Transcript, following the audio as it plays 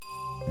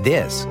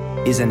This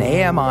is an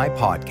AMI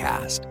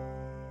podcast.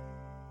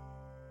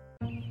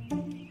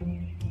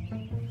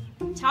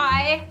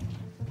 Ty,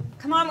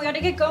 come on, we gotta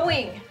get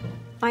going.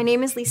 My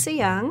name is Lisa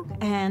Young,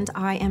 and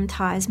I am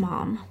Ty's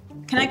mom.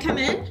 Can I come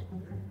in?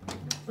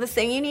 The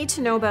thing you need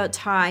to know about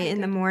Ty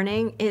in the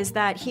morning is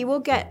that he will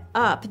get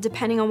up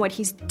depending on what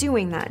he's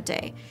doing that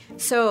day.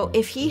 So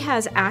if he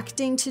has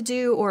acting to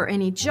do or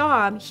any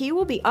job, he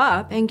will be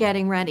up and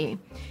getting ready.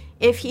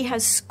 If he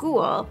has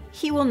school,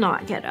 he will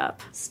not get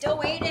up. Still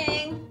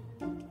waiting.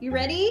 You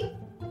ready?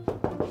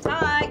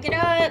 Ty, get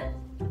up.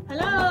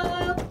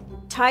 Hello?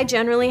 Ty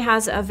generally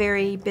has a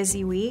very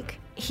busy week.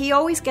 He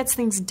always gets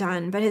things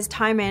done, but his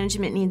time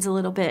management needs a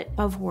little bit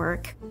of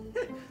work.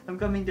 I'm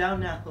coming down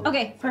now.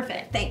 Okay,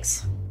 perfect.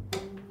 Thanks.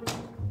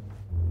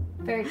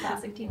 Very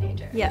classic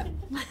teenager. Yeah.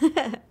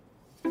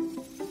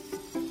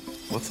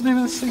 What's the name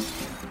of this thing?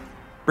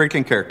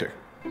 Breaking character.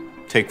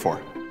 Take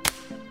 4.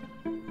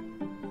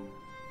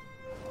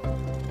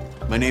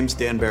 My name's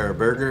Dan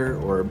Berger,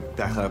 or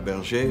Bernard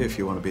Berger if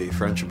you want to be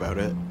French about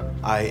it.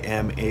 I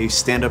am a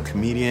stand-up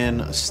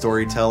comedian, a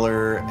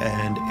storyteller,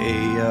 and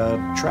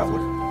a traveler.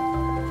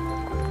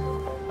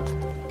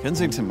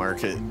 Kensington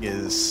Market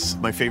is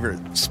my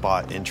favorite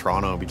spot in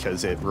Toronto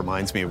because it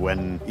reminds me of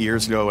when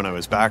years ago when I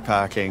was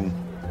backpacking.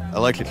 I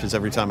like it because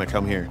every time I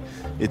come here,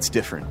 it's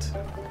different.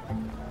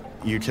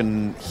 You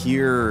can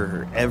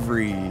hear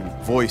every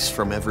voice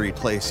from every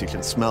place. You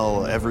can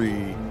smell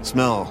every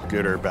smell,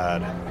 good or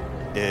bad.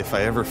 If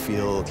I ever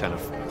feel kind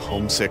of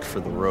homesick for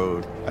the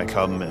road, I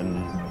come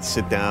and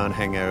sit down,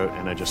 hang out,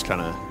 and I just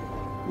kind of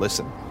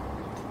listen.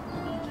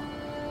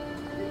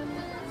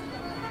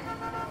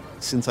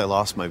 Since I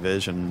lost my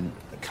vision,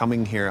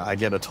 coming here, I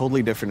get a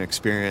totally different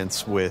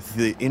experience with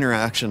the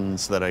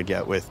interactions that I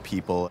get with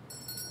people.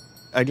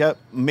 I get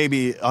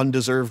maybe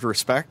undeserved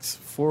respect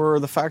for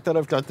the fact that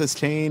I've got this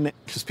cane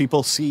because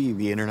people see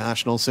the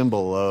international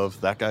symbol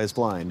of that guy's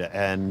blind.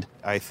 And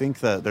I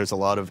think that there's a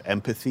lot of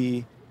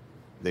empathy.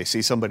 They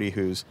see somebody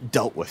who's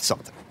dealt with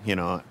something, you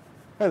know.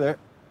 Hi there.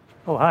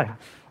 Oh, hi.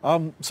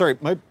 Sorry,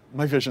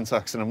 my vision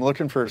sucks and I'm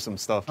looking for some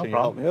stuff. No Can you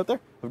help problem. me out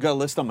there? I've got a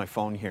list on my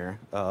phone here.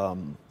 I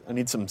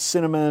need some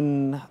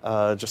cinnamon,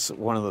 just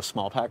one of those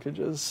small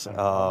packages,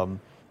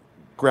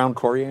 ground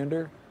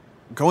coriander.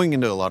 Going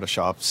into a lot of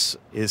shops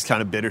is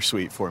kind of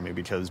bittersweet for me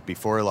because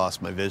before I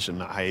lost my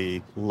vision,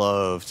 I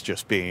loved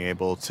just being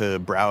able to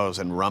browse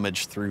and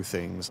rummage through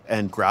things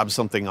and grab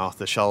something off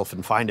the shelf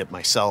and find it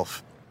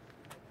myself.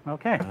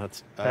 Okay.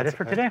 Is that it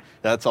for today?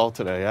 That's all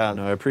today, yeah.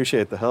 No, I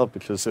appreciate the help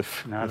because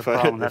if I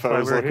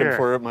was looking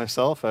for it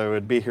myself, I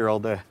would be here all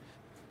day.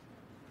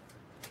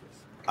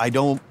 I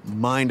don't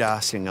mind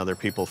asking other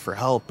people for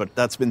help, but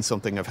that's been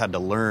something I've had to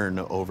learn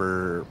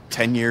over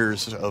 10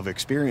 years of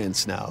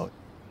experience now.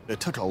 It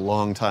took a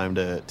long time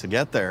to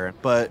get there,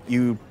 but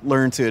you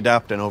learn to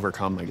adapt and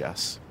overcome, I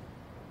guess.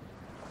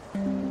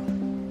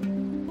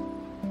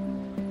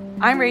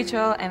 I'm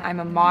Rachel, and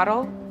I'm a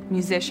model,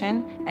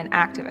 musician, and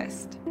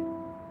activist.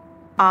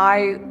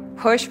 I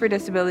push for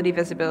disability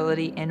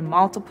visibility in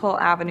multiple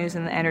avenues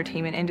in the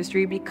entertainment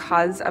industry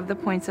because of the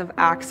points of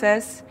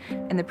access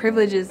and the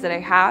privileges that I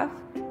have.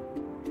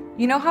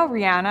 You know how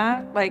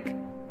Rihanna,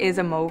 is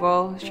a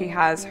mogul? She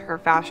has her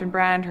fashion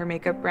brand, her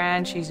makeup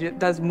brand, she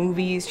does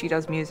movies, she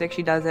does music,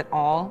 she does it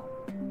all.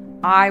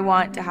 I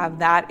want to have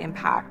that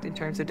impact in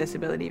terms of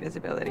disability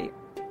visibility.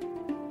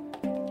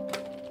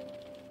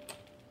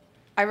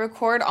 I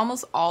record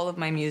almost all of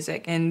my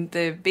music in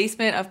the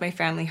basement of my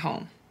family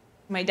home.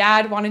 My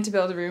dad wanted to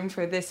build a room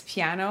for this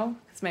piano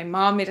because my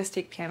mom made us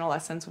take piano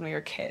lessons when we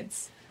were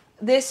kids.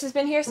 This has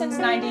been here since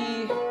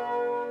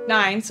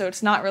 99, so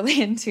it's not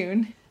really in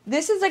tune.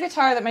 This is a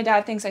guitar that my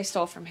dad thinks I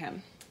stole from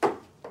him.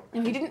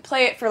 And he didn't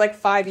play it for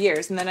 5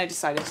 years, and then I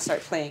decided to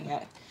start playing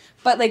it.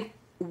 But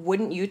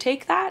wouldn't you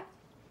take that?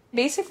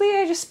 Basically,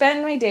 I just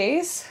spend my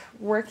days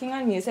working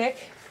on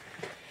music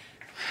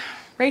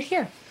right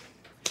here.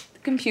 The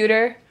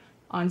computer,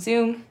 on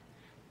Zoom,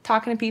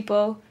 talking to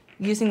people,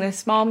 using this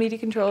small MIDI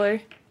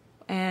controller,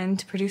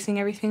 and producing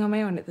everything on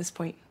my own at this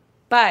point.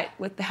 But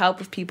with the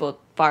help of people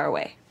far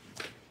away.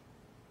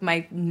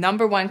 My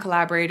number one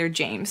collaborator,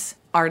 James,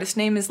 artist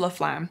name is La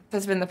Flamme,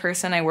 has been the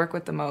person I work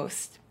with the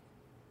most.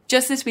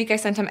 Just this week, I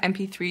sent him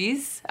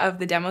MP3s of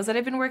the demos that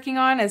I've been working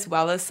on, as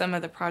well as some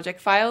of the project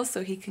files,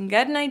 so he can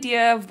get an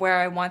idea of where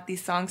I want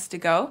these songs to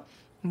go.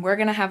 And we're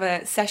gonna have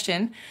a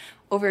session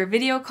over a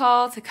video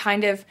call to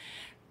kind of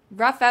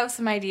rough out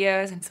some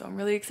ideas, and so I'm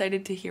really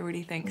excited to hear what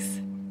he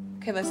thinks.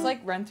 Okay, let's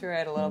run through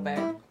it a little bit.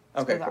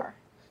 Okay, Cool.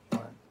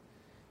 1,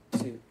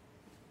 2.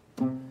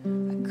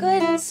 I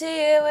couldn't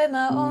see it with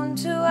my own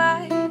 2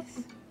 eyes.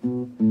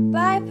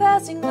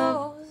 Bypassing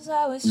those,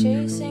 I was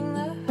chasing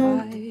the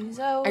highs.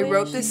 I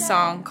wrote this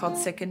song called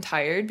Sick and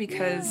Tired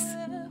because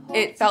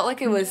it felt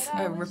like it was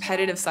a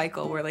repetitive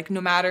cycle where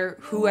no matter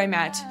who I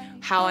met,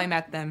 how I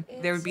met them,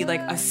 there would be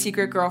a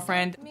secret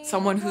girlfriend,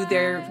 someone who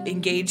they're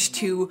engaged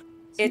to.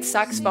 It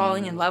sucks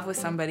falling in love with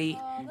somebody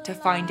to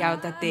find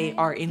out that they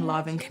are in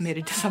love and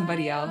committed to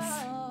somebody else.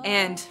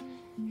 And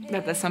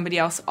that the somebody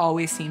else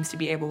always seems to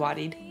be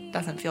able-bodied.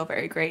 Doesn't feel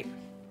very great.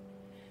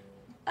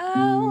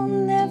 I'll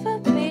never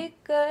be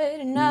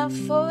good enough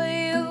for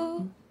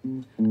you.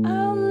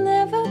 I'll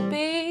never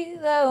be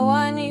the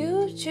one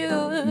you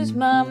choose.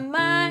 My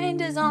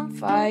mind is on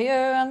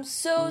fire. I'm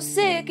so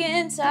sick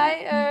and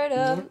tired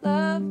of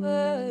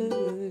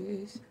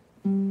lovers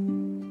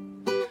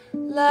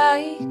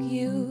like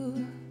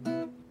you.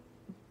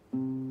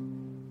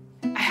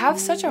 I have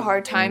such a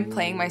hard time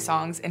playing my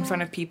songs in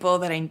front of people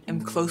that I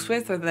am close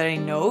with or that I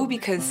know,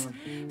 because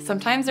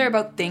sometimes they're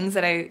about things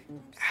that I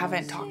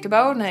haven't talked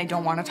about and I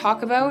don't want to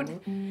talk about.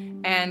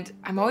 And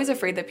I'm always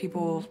afraid that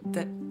people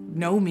that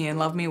know me and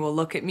love me will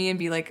look at me and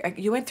be like,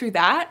 you went through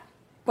that?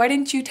 Why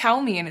didn't you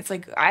tell me? And it's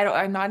like,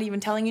 I'm not even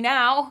telling you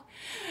now.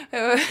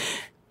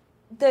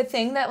 The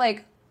thing that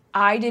like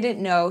I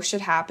didn't know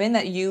should happen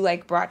that you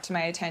like brought to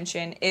my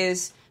attention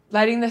is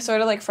letting the sort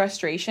of like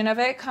frustration of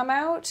it come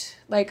out.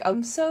 Like,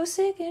 I'm so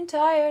sick and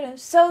tired, I'm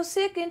so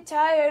sick and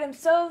tired, I'm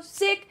so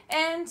sick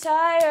and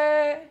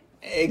tired.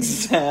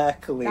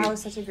 Exactly. That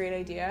was such a great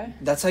idea.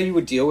 That's how you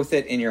would deal with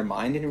it in your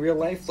mind in real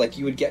life. Like,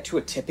 you would get to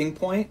a tipping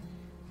point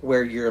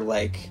where you're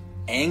like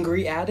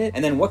angry at it,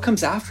 and then what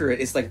comes after it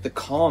is like the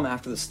calm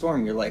after the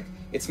storm. You're like,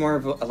 it's more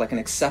of like an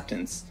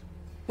acceptance.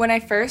 When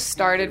I first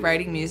started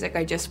writing music,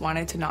 I just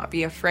wanted to not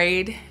be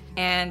afraid.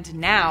 And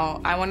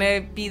now I want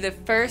to be the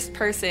first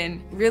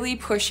person really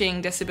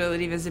pushing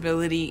disability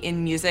visibility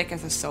in music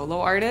as a solo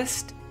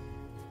artist.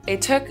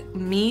 It took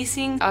me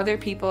seeing other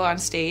people on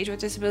stage with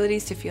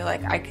disabilities to feel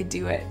like I could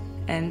do it.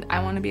 And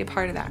I want to be a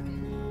part of that.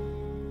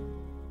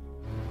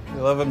 I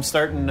love I'm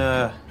starting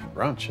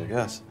brunch, I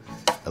guess.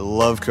 I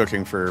love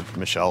cooking for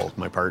Michelle,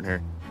 my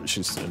partner.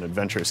 She's an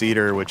adventurous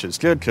eater, which is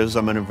good because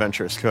I'm an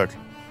adventurous cook.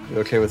 You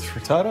okay with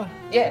frittata?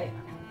 Yeah.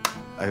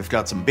 I've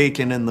got some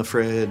bacon in the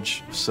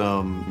fridge,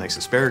 some nice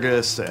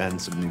asparagus, and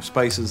some new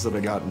spices that I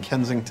got in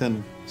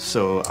Kensington.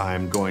 So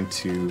I'm going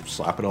to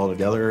slap it all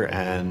together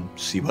and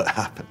see what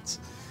happens.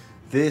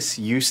 This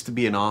used to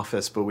be an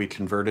office, but we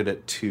converted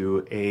it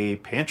to a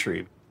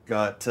pantry.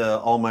 Got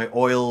all my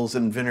oils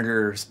and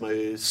vinegars,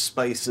 my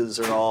spices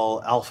are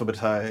all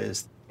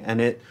alphabetized,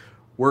 and it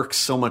works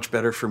so much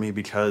better for me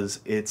because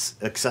it's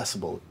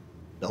accessible.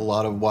 A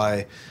lot of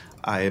why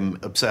I'm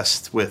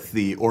obsessed with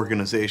the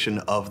organization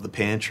of the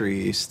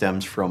pantry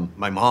stems from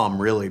my mom,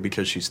 really,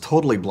 because she's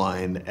totally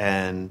blind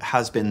and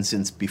has been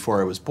since before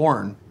I was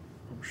born.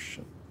 Oh,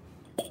 shit.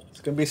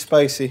 It's gonna be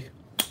spicy.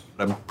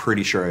 I'm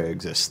pretty sure I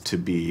exist to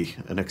be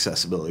an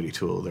accessibility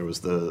tool. There was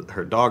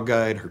her dog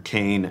guide, her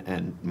cane,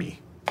 and me.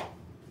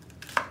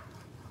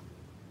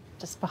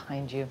 Just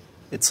behind you.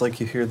 It's like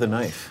you hear the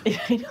knife.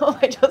 Yeah, I know,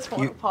 I just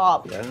want to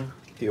pop. Yeah?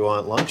 Do you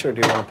want lunch or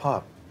do you want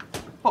pop?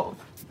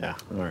 Both. Yeah,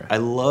 all right. I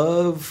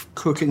love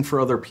cooking for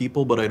other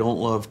people, but I don't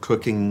love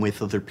cooking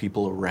with other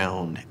people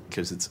around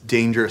because it's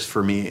dangerous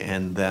for me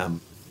and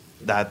them.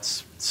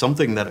 That's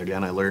something that,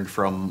 again, I learned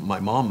from my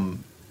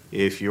mom.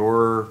 If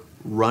you're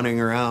running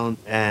around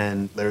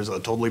and there's a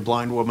totally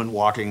blind woman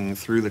walking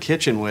through the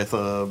kitchen with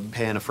a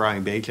pan of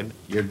frying bacon,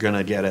 you're going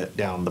to get it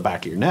down the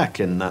back of your neck,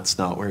 and that's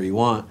not where you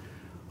want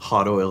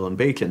hot oil and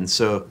bacon.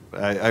 So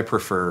I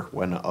prefer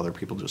when other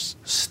people just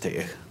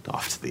stay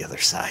off to the other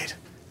side.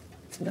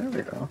 There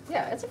we go.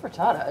 Yeah, it's a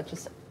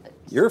frittata.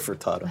 You're a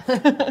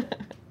frittata.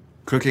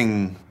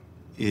 Cooking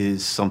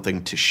is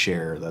something to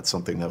share. That's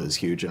something that is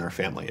huge in our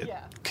family. It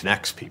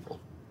connects people.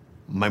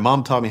 My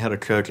mom taught me how to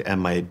cook,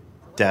 and my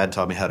dad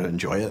taught me how to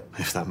enjoy it,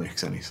 if that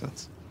makes any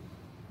sense.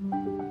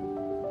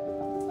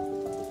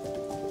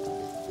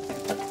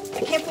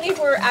 I can't believe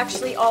we're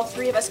actually all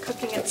three of us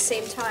cooking at the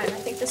same time. I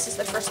think this is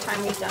the first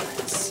time we've done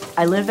this.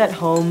 I live at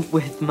home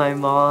with my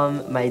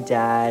mom, my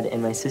dad,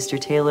 and my sister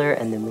Taylor,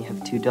 and then we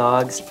have 2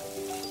 dogs.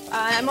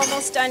 I'm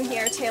almost done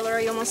here. Taylor,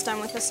 are you almost done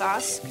with the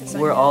sauce?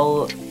 We're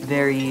all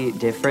very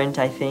different,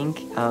 I think.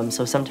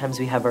 So sometimes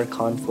we have our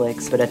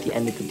conflicts, but at the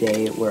end of the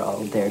day, we're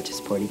all there to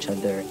support each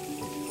other.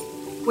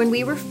 When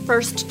we were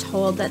first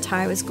told that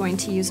Ty was going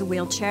to use a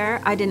wheelchair,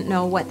 I didn't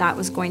know what that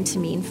was going to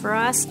mean for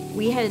us.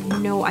 We had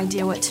no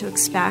idea what to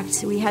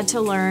expect. We had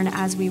to learn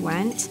as we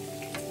went.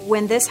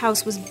 When this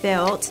house was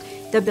built,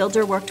 the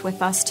builder worked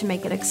with us to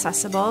make it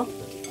accessible.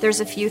 There's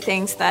a few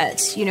things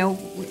that,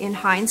 in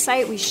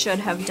hindsight, we should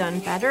have done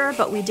better,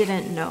 but we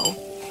didn't know.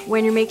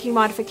 When you're making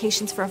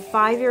modifications for a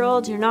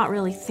 5-year-old, you're not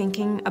really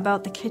thinking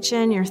about the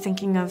kitchen. You're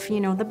thinking of,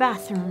 the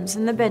bathrooms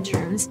and the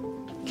bedrooms.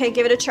 Okay,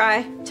 give it a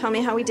try. Tell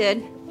me how we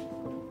did.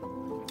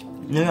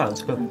 Yeah,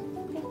 let's go.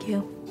 Thank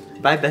you.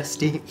 Bye,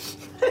 bestie.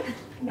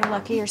 You're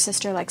lucky your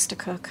sister likes to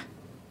cook.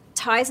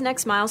 Ty's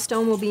next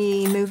milestone will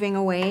be moving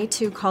away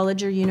to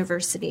college or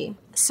university.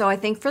 So I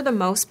think for the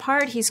most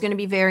part, he's going to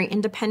be very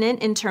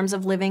independent in terms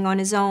of living on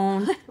his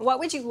own. What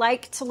would you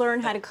like to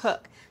learn how to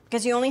cook?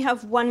 Because you only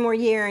have 1 more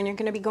year and you're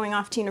going to be going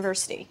off to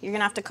university. You're going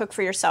to have to cook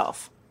for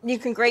yourself. You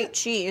can grate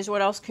cheese.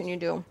 What else can you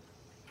do?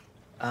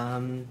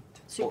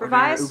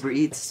 Supervise? Uber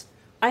Eats.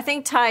 I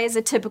think Ty is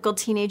a typical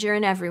teenager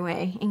in every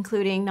way,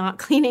 including not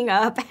cleaning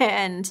up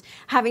and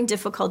having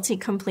difficulty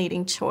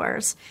completing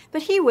chores.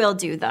 But he will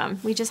do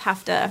them. We just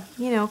have to,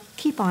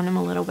 keep on him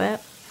a little bit.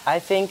 I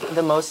think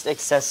the most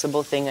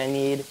accessible thing I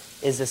need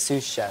is a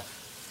sous chef.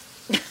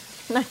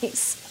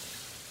 Nice.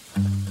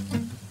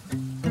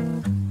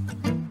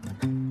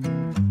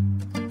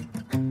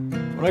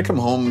 When I come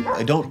home,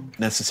 I don't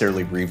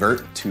necessarily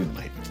revert to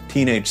my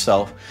teenage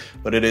self,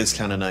 but it is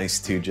kind of nice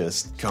to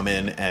just come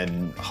in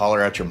and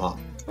holler at your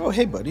mom. Oh,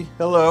 hey, buddy.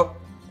 Hello.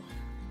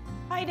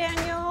 Hi,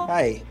 Daniel.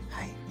 Hi.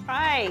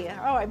 Hi.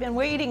 Oh, I've been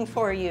waiting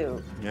for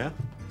you. Yeah?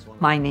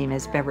 My name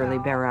is Beverly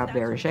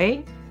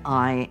Berra-Berger.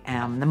 I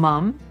am the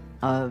mom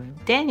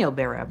of Daniel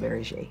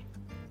Berra-Berger.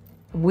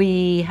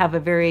 We have a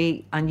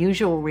very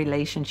unusual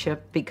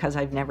relationship because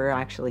I've never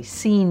actually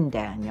seen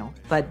Daniel,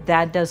 but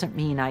that doesn't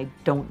mean I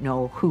don't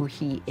know who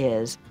he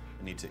is.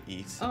 I need to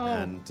eat.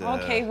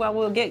 Okay, well,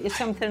 we'll get you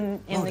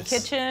something in the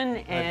kitchen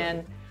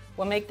and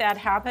we'll make that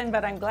happen,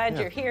 but I'm glad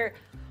you're here.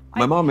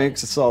 My mom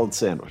makes a solid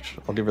sandwich.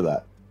 I'll give her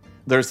that.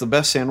 There's the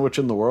best sandwich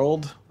in the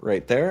world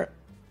right there,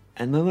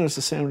 and then there's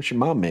the sandwich your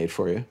mom made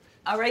for you.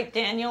 All right,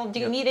 Daniel, do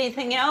you need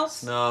anything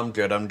else? No, I'm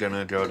good. I'm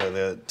gonna go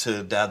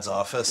to Dad's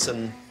office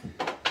and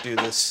do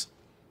this.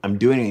 I'm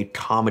doing a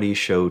comedy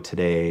show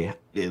today.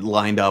 It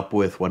lined up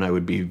with when I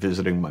would be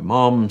visiting my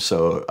mom,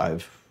 so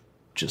I've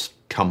just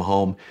come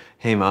home.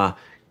 Hey, Ma,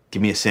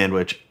 give me a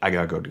sandwich. I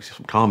gotta go do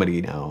some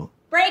comedy now.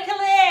 Break a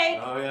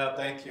leg! Oh, yeah,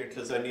 thank you,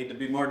 because I need to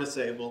be more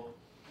disabled.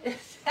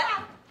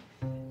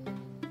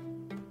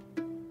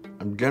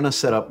 I'm gonna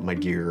set up my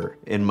gear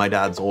in my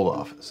dad's old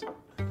office.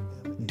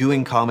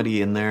 Doing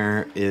comedy in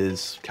there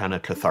is kind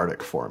of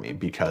cathartic for me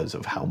because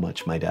of how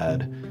much my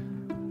dad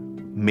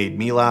made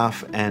me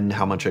laugh and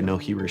how much I know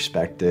he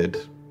respected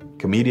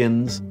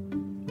comedians.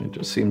 It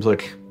just seems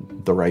like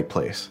the right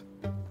place.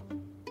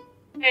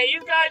 Hey,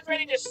 you guys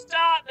ready to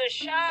start the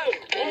show?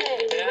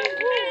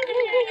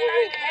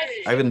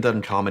 I haven't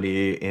done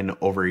comedy in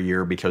over a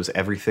year because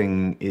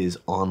everything is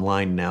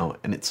online now,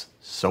 and it's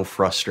so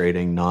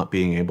frustrating not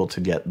being able to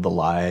get the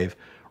live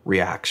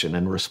reaction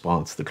and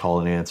response, the call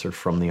and answer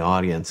from the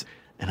audience,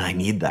 and I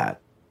need that.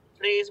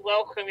 Please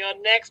welcome your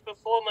next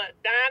performer,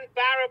 Dan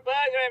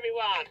Berra-Berger,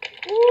 everyone.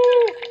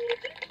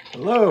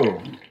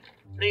 Hello.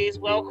 Please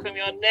welcome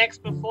your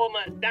next performer,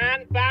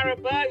 Dan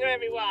Berra-Berger,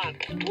 everyone.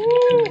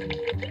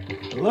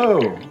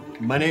 Hello.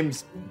 My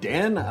name's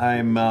Dan. I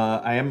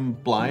am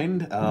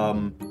blind.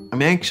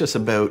 I'm anxious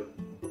about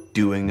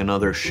doing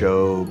another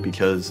show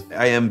because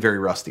I am very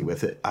rusty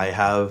with it. I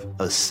have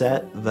a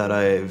set that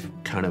I've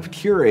kind of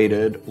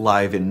curated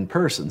live in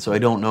person, so I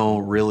don't know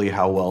really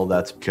how well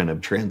that's going to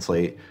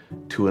translate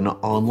to an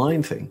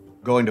online thing.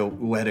 Going to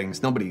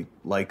weddings, nobody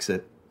likes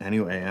it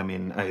anyway. I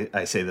mean,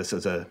 I say this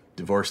as a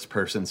divorced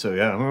person, so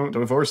yeah, a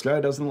divorced guy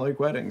doesn't like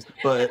weddings.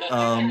 But,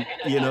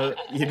 you know,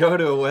 you go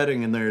to a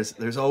wedding and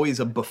there's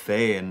always a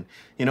buffet, and,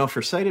 you know,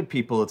 for sighted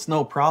people, it's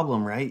no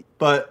problem, right?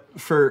 But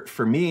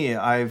for me,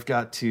 I've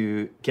got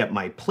to get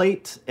my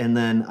plate, and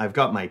then I've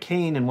got my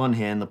cane in one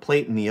hand, the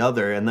plate in the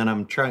other, and then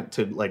I'm trying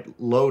to, like,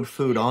 load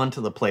food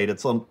onto the plate.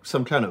 It's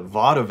some kind of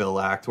vaudeville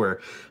act where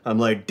I'm,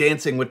 like,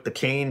 dancing with the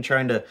cane,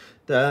 trying to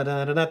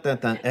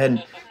da-da-da-da-da-da,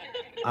 and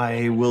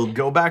I will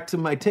go back to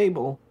my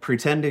table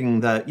pretending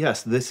that,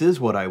 yes, this is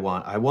what I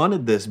want. I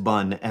wanted this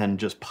bun and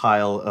just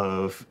pile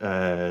of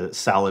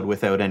salad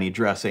without any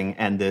dressing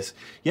and this,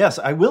 yes,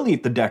 I will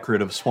eat the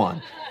decorative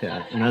swan.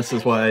 Yeah, and this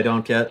is why I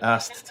don't get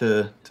asked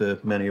to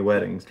many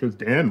weddings, because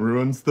Dan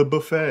ruins the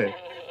buffet.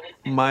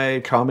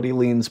 My comedy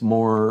leans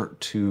more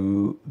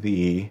to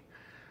the,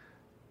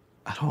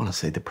 I don't want to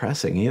say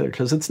depressing either,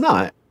 because it's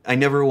not. I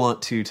never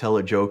want to tell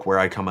a joke where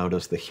I come out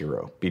as the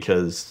hero,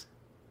 because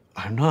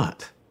I'm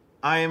not.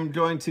 I am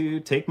going to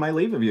take my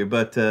leave of you,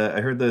 but I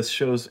heard this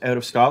show's out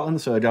of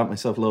Scotland, so I got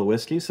myself a little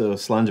whiskey, so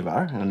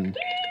Slanjavar, and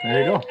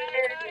there you go.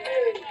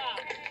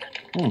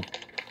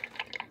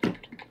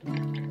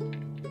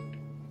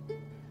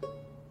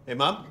 Hey,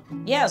 Mom?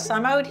 Yes,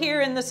 I'm out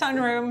here in the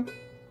sunroom.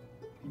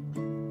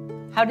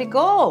 How'd it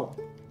go?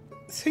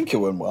 I think it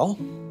went well.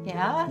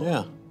 Yeah?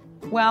 Yeah.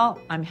 Well,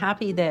 I'm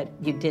happy that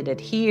you did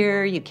it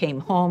here. You came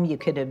home. You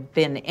could have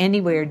been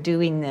anywhere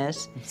doing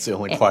this. It's the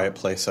only quiet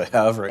place I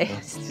have right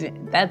now.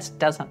 That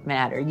doesn't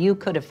matter. You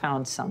could have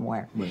found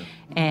somewhere. Yeah.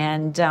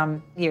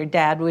 And your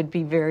dad would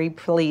be very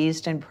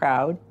pleased and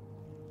proud.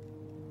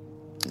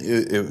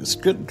 It was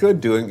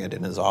good doing it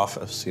in his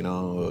office, you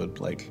know,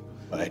 like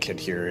I could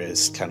hear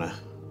his kind of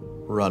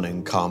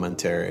running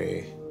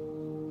commentary.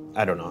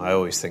 I don't know, I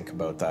always think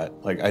about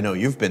that. Like, I know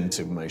you've been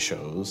to my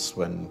shows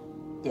when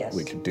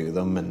we could do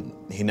them, and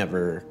he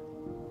never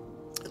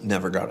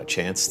got a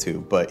chance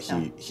to, but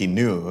he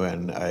knew,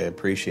 and I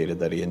appreciated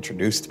that he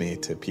introduced me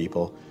to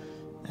people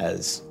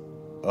as,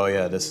 oh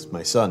yeah, this is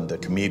my son, the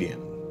comedian.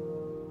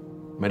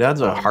 My dad's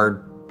a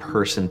hard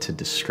person to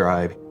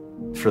describe.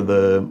 For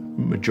the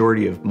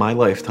majority of my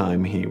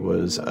lifetime, he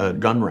was a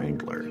gun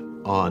wrangler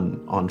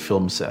on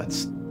film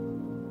sets.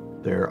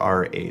 There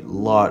are a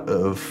lot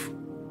of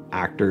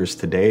actors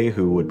today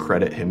who would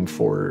credit him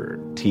for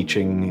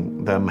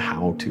teaching them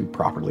how to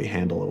properly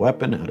handle a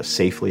weapon, how to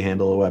safely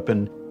handle a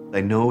weapon.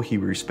 I know he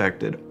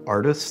respected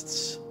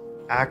artists,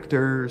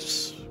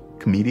 actors,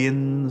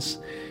 comedians,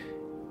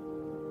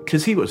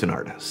 because he was an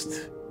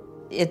artist.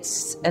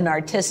 It's an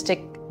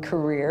artistic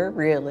career,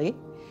 really,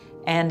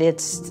 and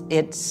it's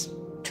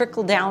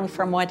trickle down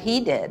from what he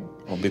did.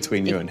 Well,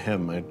 between you and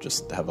him, I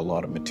just have a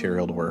lot of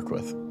material to work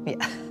with.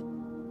 Yeah.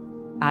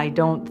 I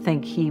don't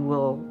think he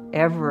will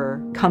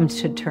ever come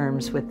to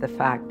terms with the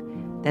fact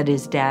that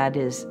his dad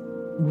is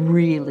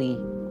really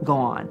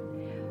gone.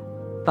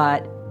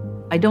 But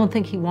I don't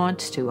think he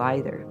wants to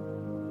either.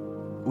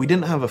 We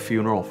didn't have a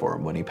funeral for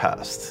him when he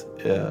passed.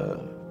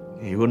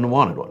 He wouldn't have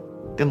wanted one.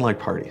 Didn't like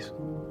parties.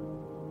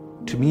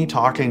 To me,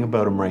 talking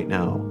about him right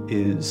now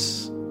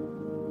is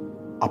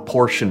a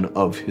portion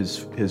of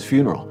his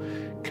funeral,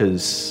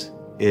 because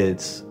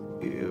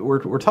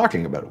we're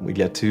talking about him. We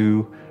get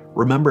to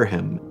remember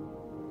him.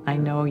 I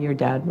know your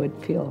dad would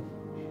feel,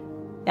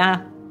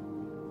 yeah,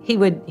 he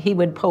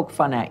would poke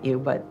fun at you,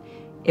 but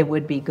it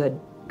would be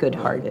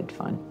good-hearted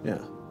fun. Yeah.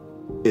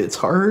 It's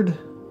hard,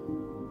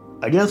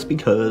 I guess,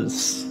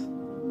 because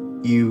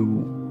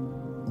you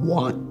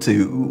want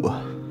to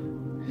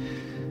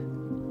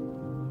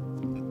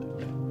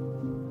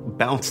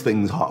bounce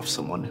things off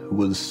someone who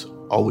was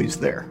always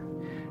there.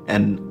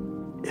 And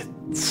it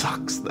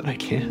sucks that I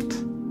can't.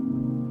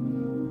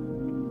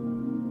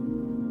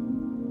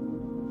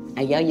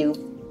 I yell you.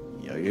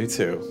 Yeah, you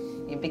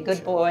too. You be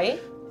good boy.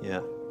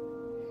 Yeah.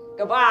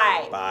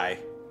 Goodbye. Bye.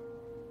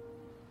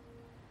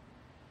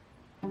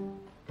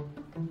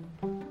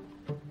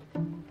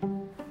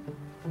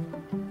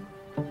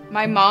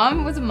 My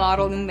mom was a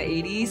model in the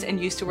 80s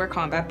and used to wear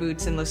combat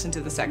boots and listen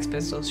to the Sex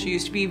Pistols. She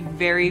used to be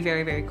very,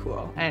 very, very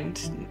cool.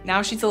 And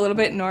now she's a little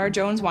bit Nora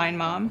Jones wine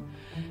mom,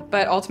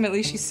 but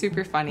ultimately she's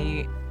super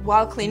funny.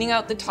 While cleaning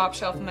out the top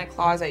shelf in my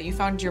closet, you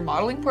found your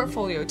modeling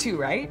portfolio too,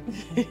 right?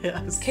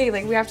 Yes. Okay,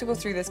 like we have to go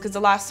through this because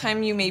the last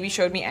time you maybe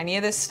showed me any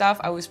of this stuff,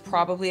 I was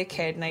probably a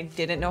kid and I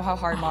didn't know how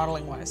hard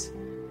modeling was.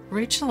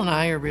 Rachel and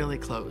I are really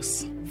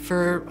close.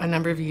 For a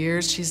number of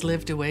years, she's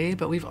lived away,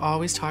 but we've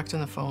always talked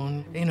on the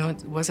phone. You know,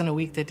 it wasn't a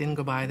week that didn't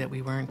go by that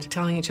we weren't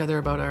telling each other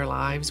about our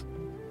lives.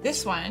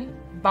 This one,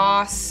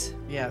 Boss.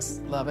 Yes,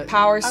 love it.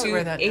 Power I would suit,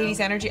 wear that 80s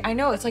now. energy. I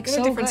know, it's like In a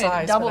so different good.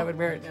 size, but I would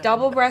wear it now.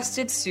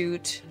 Double-breasted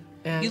suit.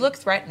 And you look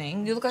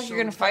threatening. You look like you're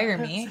gonna fire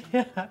me.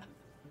 Yeah.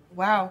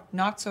 Wow,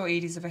 not so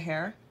 80s of a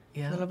hair.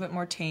 Yeah. A little bit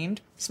more tamed.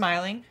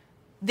 Smiling.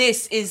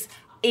 This is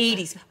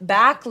 80s.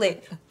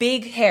 Backlit,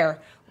 big hair,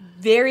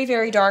 very,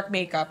 very dark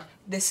makeup.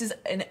 This is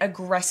an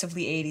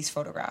aggressively 80s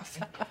photograph.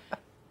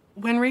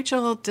 When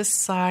Rachel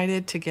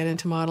decided to get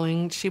into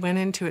modeling, she went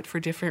into it for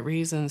different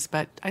reasons,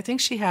 but I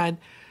think she had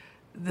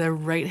the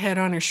right head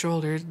on her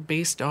shoulders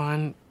based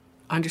on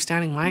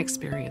understanding my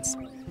experience.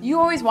 You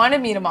always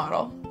wanted me to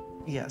model.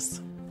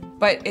 Yes.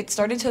 But it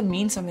started to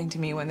mean something to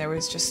me when there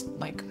was just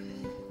like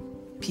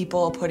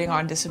people putting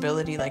on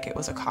disability like it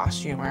was a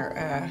costume or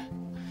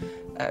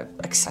a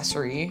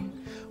accessory.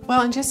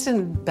 Well, and just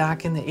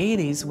back in the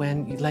 80s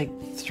when, like,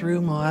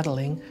 through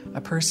modeling,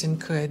 a person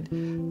could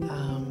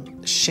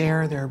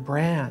share their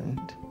brand.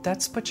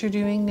 That's what you're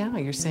doing now.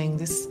 You're saying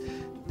this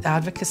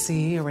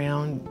advocacy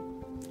around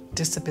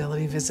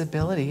disability,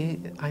 visibility,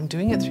 I'm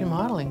doing it through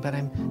modeling, but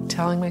I'm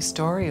telling my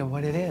story of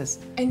what it is.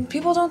 And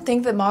people don't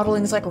think that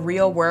modeling is like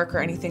real work or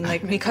anything,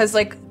 like, because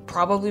like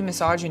probably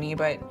misogyny,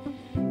 but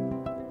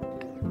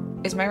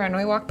is my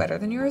runway walk better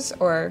than yours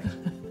or?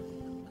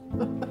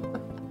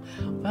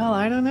 Well,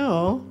 I don't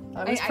know.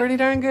 I was pretty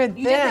darn good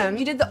then.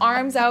 You did the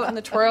arms out and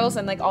the twirls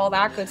and like all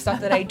that good stuff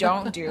that I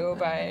don't do,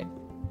 but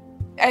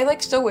I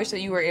like still wish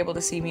that you were able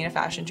to see me in a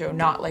fashion show,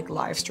 not like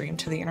live streamed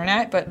to the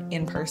internet, but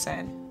in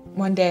person.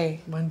 One day.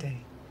 One day.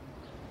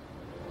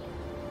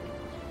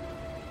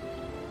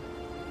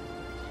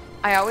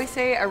 I always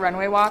say a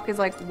runway walk is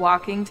like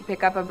walking to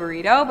pick up a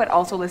burrito, but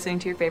also listening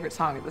to your favorite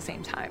song at the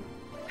same time.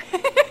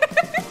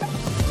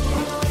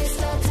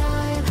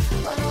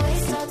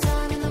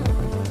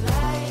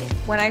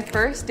 When I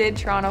first did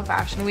Toronto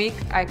Fashion Week,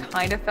 I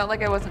kind of felt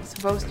like I wasn't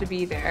supposed to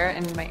be there,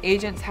 and my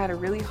agents had a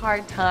really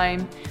hard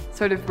time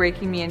sort of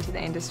breaking me into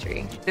the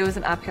industry. It was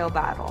an uphill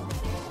battle.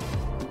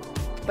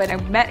 But I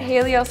met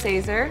Haley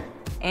Alcazer,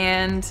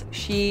 and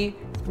she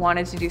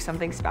wanted to do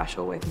something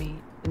special with me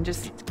and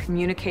just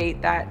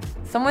communicate that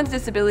someone's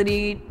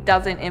disability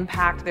doesn't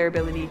impact their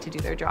ability to do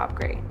their job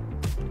great.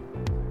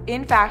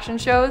 In fashion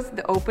shows,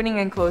 the opening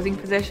and closing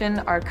position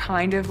are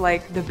kind of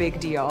like the big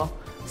deal.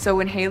 So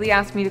when Haley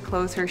asked me to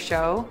close her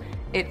show,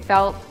 it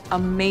felt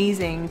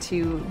amazing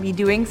to be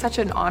doing such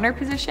an honor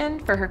position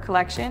for her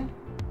collection.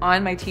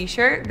 On my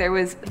t-shirt, there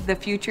was "The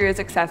future is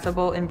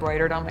accessible"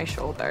 embroidered on my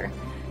shoulder.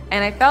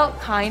 And I felt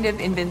kind of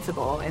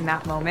invincible in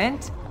that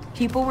moment.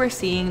 People were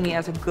seeing me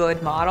as a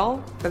good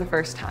model for the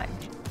first time.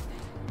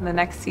 In the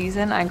next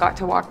season, I got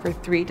to walk for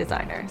 3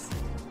 designers.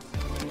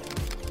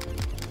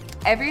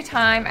 Every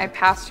time I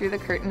pass through the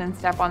curtain and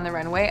step on the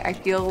runway, I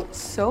feel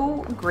so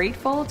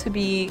grateful to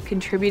be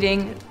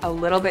contributing a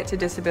little bit to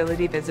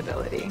disability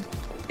visibility.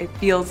 It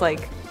feels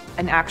like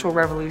an actual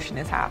revolution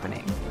is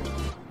happening.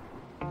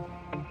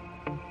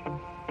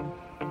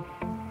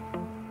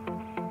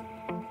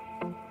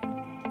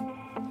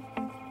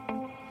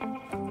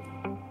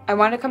 I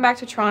wanted to come back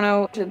to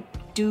Toronto to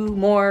do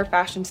more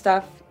fashion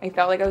stuff. I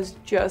felt like I was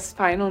just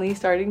finally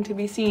starting to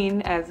be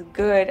seen as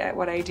good at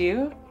what I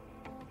do.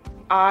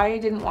 I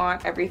didn't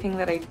want everything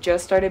that I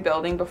just started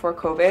building before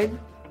COVID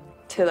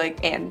to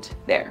like end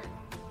there.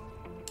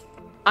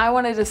 I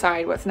want to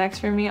decide what's next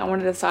for me. I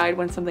want to decide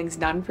when something's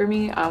done for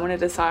me. I want to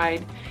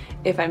decide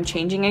if I'm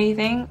changing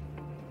anything.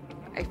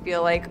 I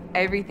feel like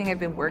everything I've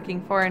been working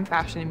for in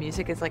fashion and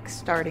music is like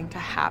starting to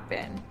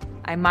happen.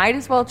 I might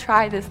as well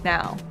try this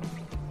now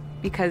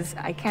because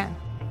I can.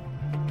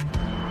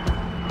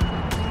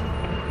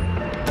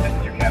 This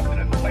is your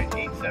captain of Flight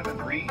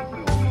 873. We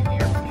will be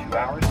here for 2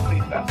 hours.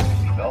 Please fasten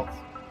your seatbelts.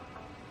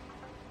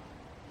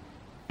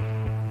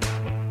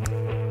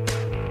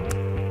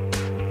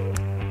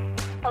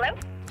 Hello?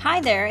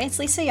 Hi there, it's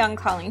Lisa Young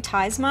calling,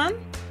 Ty's mom.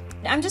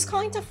 I'm just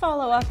calling to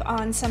follow up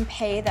on some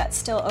pay that's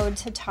still owed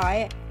to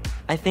Ty.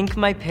 I think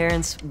my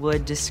parents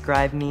would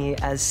describe me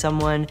as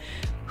someone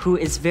who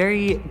is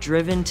very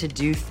driven to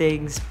do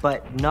things,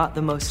 but not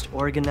the most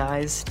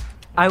organized.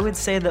 I would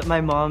say that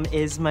my mom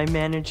is my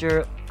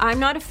manager. I'm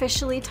not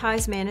officially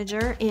Ty's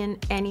manager in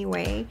any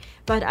way,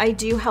 but I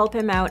do help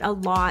him out a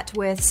lot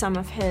with some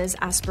of his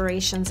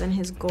aspirations and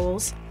his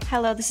goals.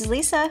 Hello, this is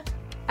Lisa.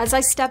 As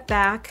I step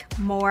back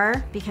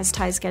more, because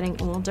Ty's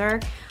getting older,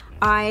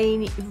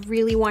 I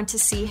really want to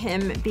see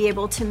him be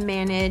able to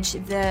manage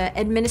the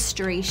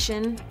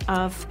administration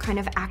of kind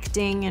of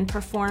acting and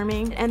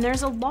performing. And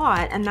there's a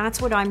lot, and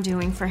that's what I'm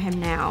doing for him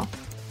now.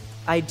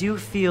 I do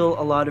feel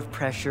a lot of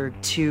pressure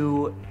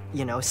to,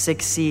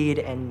 succeed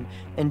and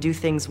do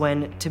things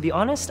when, to be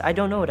honest, I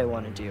don't know what I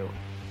want to do.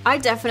 I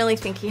definitely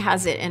think he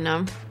has it in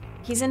him.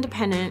 He's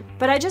independent,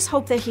 but I just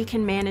hope that he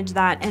can manage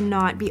that and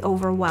not be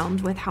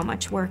overwhelmed with how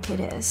much work it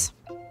is.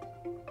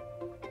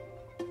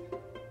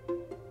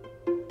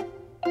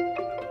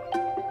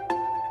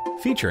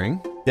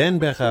 Featuring Dan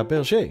Berger,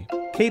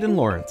 Caden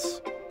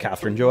Lawrence,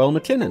 Catherine Joelle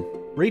McKinnon,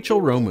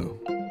 Rachel Romu,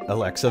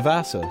 Alexa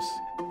Vassos,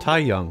 Ty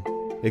Young.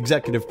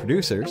 Executive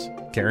producers,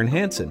 Karen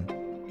Hansen,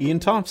 Ian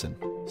Thompson.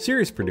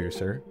 Series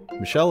producer,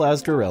 Michelle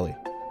Asdarelli.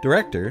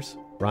 Directors,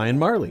 Ryan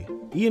Marley,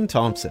 Ian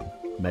Thompson,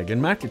 Megan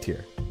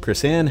McAteer,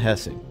 Chris-Anne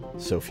Hessing,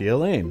 Sophia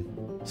Lane.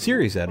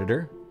 Series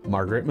editor,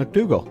 Margaret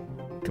McDougall.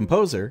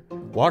 Composer,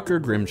 Walker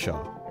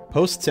Grimshaw.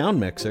 Post-sound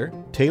mixer,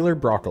 Taylor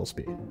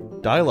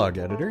Brocklesby. Dialogue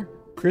editor,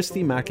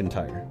 Christy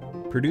McIntyre.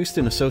 Produced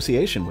in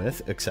association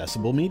with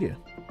Accessible Media.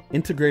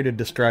 Integrated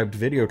Described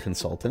Video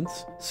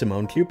Consultants,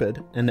 Simone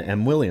Cupid and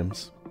M.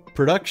 Williams.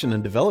 Production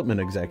and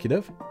Development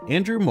Executive,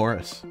 Andrew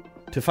Morris.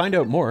 To find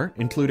out more,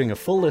 including a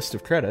full list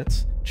of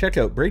credits, check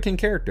out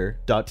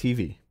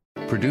breakingcharacter.tv.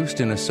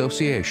 Produced in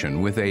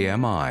association with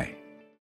AMI.